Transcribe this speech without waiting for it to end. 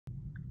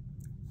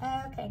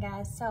Okay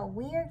guys, so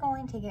we are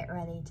going to get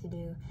ready to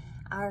do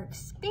our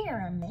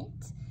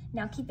experiment.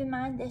 Now keep in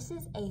mind, this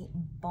is a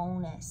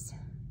bonus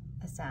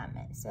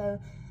assignment. So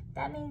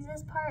that means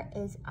this part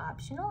is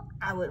optional.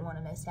 I wouldn't want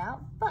to miss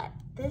out, but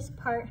this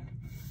part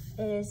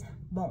is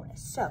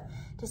bonus. So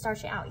to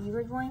start you out, you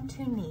are going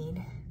to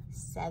need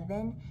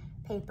 7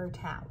 paper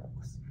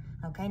towels.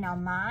 Okay, now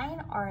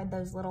mine are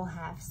those little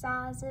half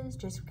sizes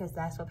just because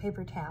that's what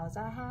paper towels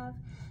I have.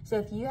 So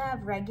if you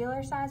have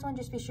regular size one,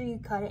 just be sure you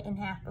cut it in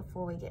half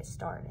before we get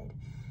started.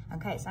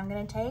 Okay, so I'm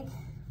gonna take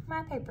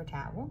my paper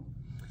towel.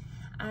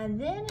 And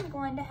then I'm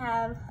going to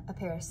have a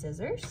pair of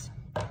scissors.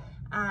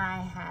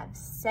 I have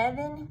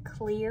 7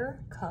 clear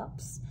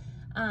cups.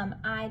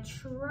 I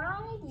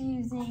tried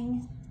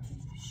using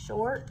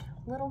short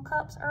little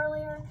cups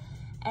earlier,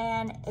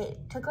 and it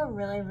took a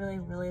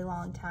really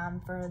long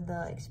time for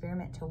the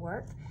experiment to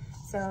work.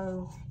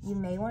 So you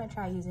may want to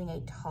try using a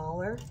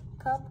taller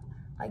cup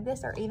like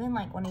this, or even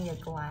like one of your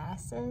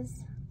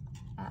glasses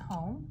at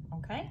home,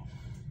 okay?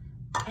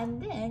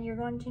 And then you're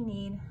going to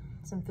need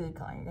some food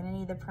coloring. You're going to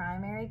need the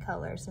primary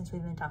color, since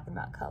we've been talking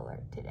about color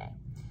today.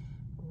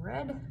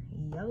 Red,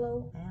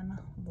 yellow, and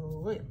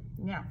blue.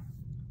 Now,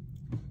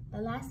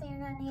 the last thing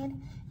you're going to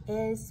need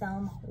is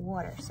some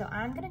water. So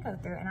I'm going to go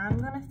through and I'm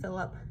going to fill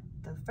up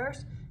the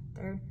first,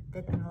 third,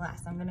 fifth, and the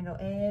last. I'm going to go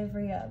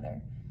every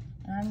other.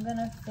 And I'm going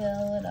to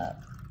fill it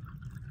up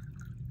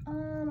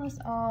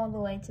almost all the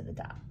way to the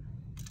top.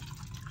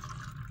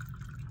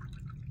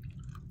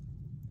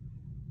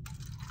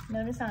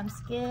 Notice I'm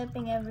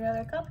skipping every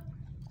other cup.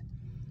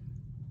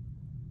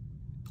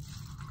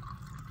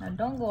 Now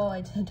don't go all the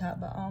way to the top,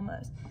 but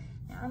almost.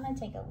 Now I'm gonna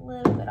take a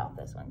little bit off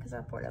this one because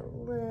I poured a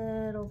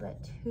little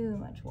bit too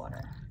much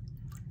water.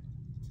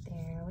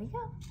 There we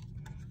go.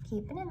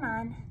 Keeping in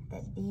mind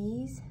that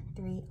these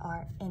 3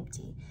 are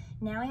empty.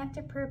 Now we have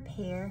to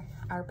prepare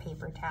our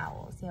paper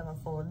towels. You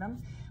haven't folded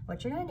them.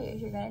 What you're gonna do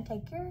is you're gonna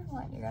take your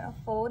one, you're gonna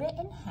fold it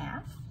in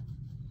half,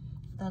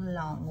 the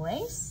long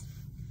ways.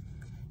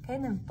 Okay,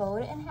 then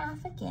fold it in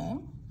half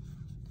again.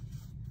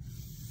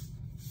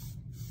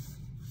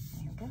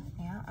 There we go.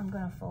 Now I'm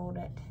gonna fold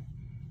it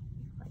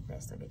like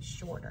this so it gets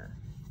shorter.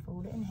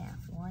 Fold it in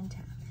half one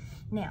time.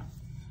 Now,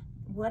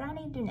 what I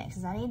need to do next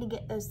is I need to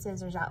get those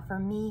scissors out for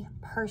me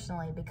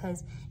personally,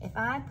 because if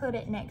I put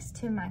it next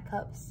to my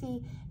cup,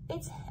 see,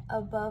 it's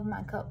above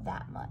my cup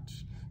that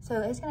much. So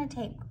it's gonna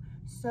take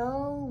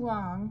so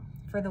long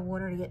for the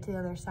water to get to the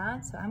other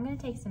side. So I'm gonna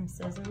take some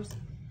scissors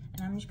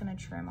and I'm just gonna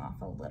trim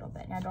off a little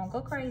bit. Now don't go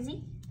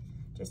crazy,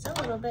 just a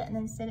little bit, and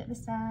then set it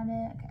beside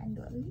it. Okay, I can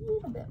do a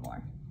little bit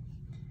more.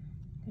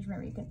 Because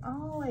remember, you can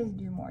always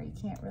do more. You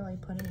can't really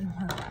put any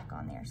more back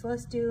on there. So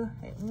let's do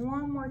it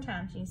one more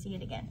time so you can see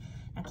it again.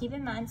 Now keep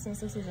in mind,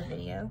 since this is a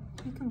video,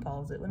 you can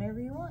pause it whenever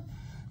you want.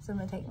 So I'm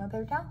gonna take my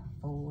paper towel,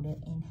 fold it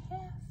in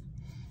half.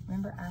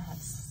 Remember, I have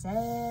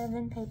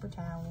 7 paper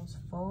towels.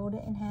 Fold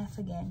it in half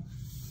again.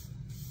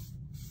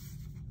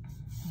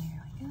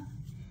 There we go.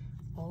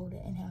 Fold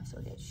it in half so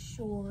it gets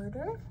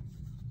shorter.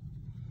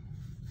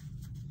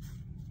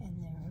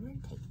 And then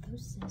remember, take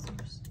those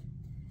scissors,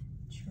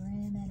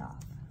 trim it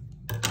off.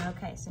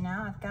 Okay, so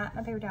now I've got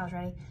my paper towels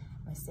ready.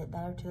 I'm gonna set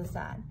that over to the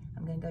side.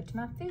 I'm gonna go to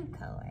my food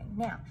coloring.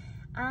 Now,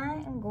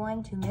 I am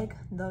going to make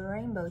the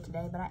rainbow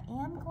today, but I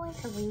am going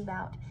to leave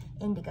out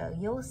indigo.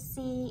 You'll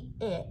see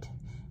it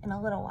in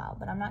a little while,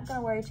 but I'm not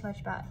gonna worry too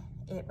much about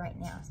it right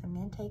now. So I'm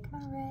gonna take my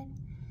red.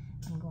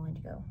 I'm going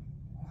to go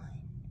 1,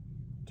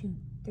 2,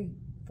 3,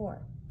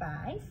 4,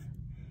 5.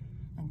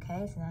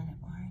 Okay, so then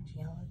orange,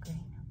 yellow,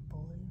 green,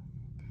 blue.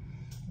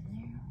 And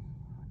there,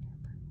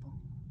 purple.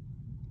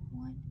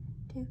 1,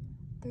 2,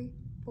 3,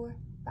 4,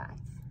 5.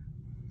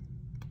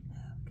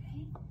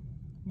 Okay,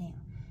 now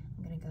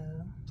I'm gonna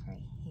go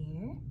right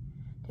here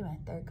to my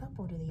third cup.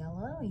 We'll do the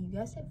yellow. You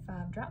guessed it,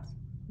 5 drops.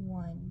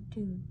 1,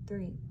 2,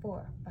 3,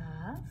 4, 5.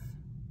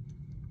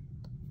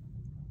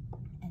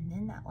 And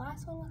then that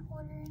last one with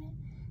water in it,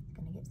 it's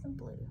gonna get some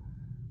blue.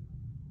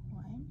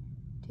 1,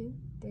 2,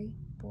 3,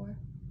 4,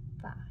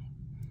 5.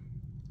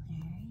 There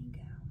you go.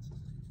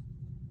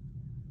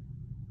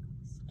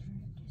 Stir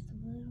it just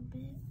a little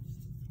bit.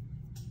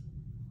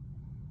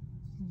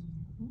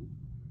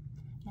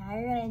 Now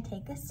you're gonna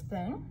take a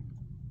spoon,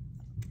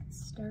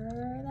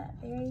 stir that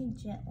very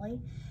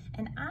gently,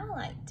 and I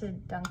like to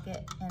dunk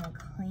it in a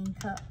clean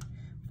cup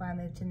before I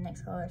move to the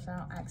next color so I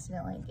don't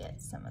accidentally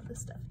get some of the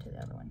stuff to the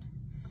other one.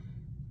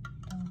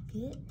 Dunk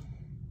it,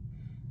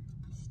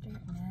 stir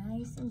it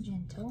nice and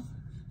gentle.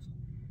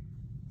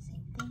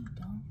 Same thing,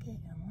 dunk it,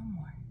 and one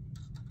more.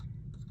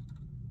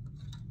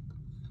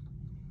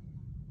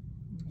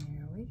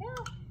 There we go.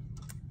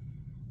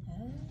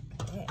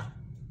 Okay.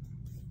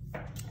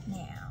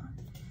 Now,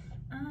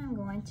 I'm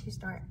going to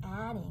start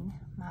adding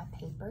my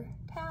paper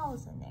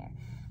towels in there.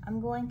 I'm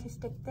going to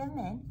stick them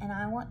in, and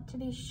I want to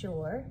be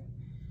sure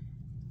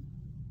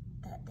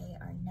that they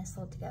are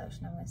nestled together.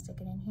 So I'm going to stick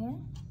it in here,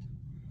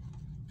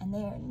 and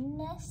they are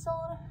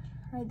nestled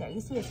right there. You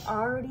see it's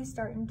already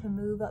starting to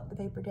move up the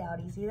paper towel.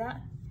 Do you see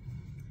that?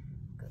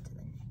 Go to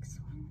the next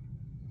one.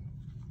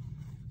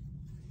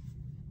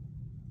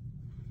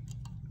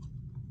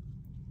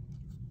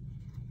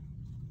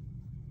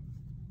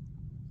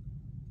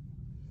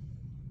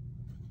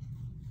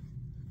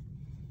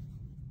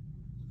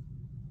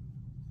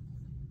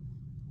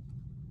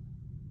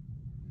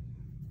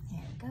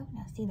 go.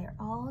 Now see, they're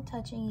all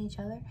touching each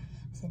other.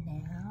 So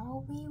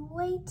now we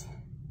wait.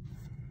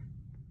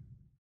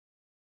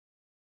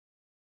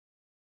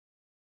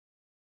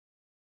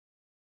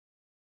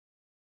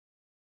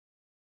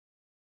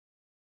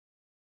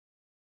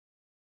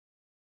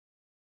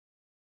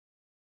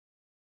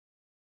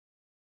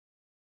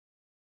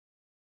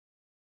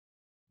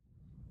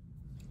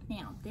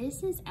 Now,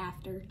 this is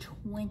after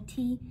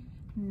 20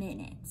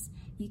 minutes.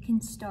 You can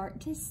start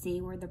to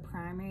see where the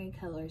primary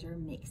colors are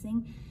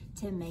mixing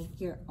to make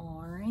your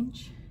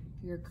orange,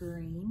 your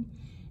green,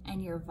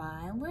 and your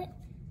violet.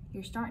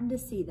 You're starting to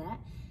see that.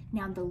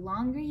 Now, the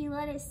longer you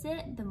let it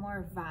sit, the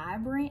more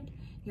vibrant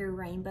your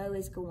rainbow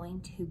is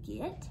going to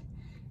get.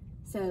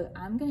 So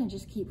I'm gonna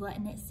just keep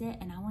letting it sit,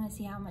 and I wanna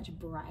see how much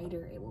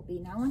brighter it will be.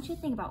 Now, I want you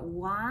to think about,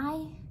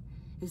 why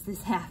is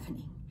this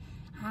happening?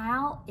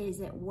 How is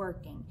it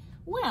working?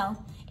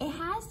 Well, it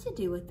has to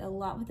do with a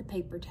lot with the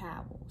paper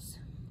towels.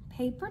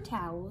 Paper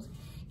towels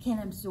can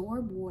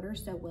absorb water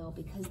so well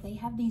because they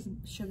have these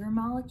sugar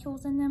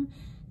molecules in them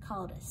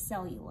called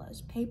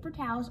cellulose. Paper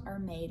towels are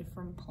made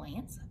from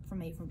plants,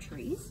 made from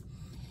trees.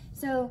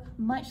 So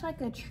much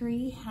like a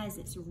tree has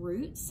its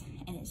roots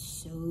and it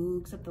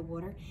soaks up the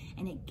water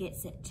and it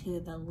gets it to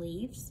the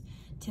leaves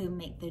to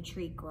make the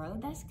tree grow,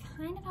 that's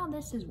kind of how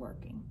this is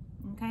working.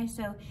 Okay,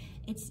 so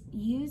it's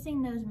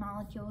using those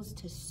molecules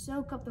to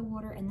soak up the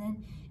water, and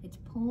then it's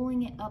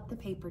pulling it up the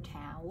paper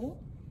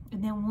towel.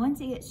 And then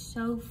once it gets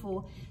so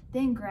full,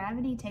 then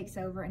gravity takes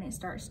over and it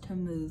starts to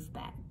move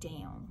back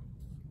down.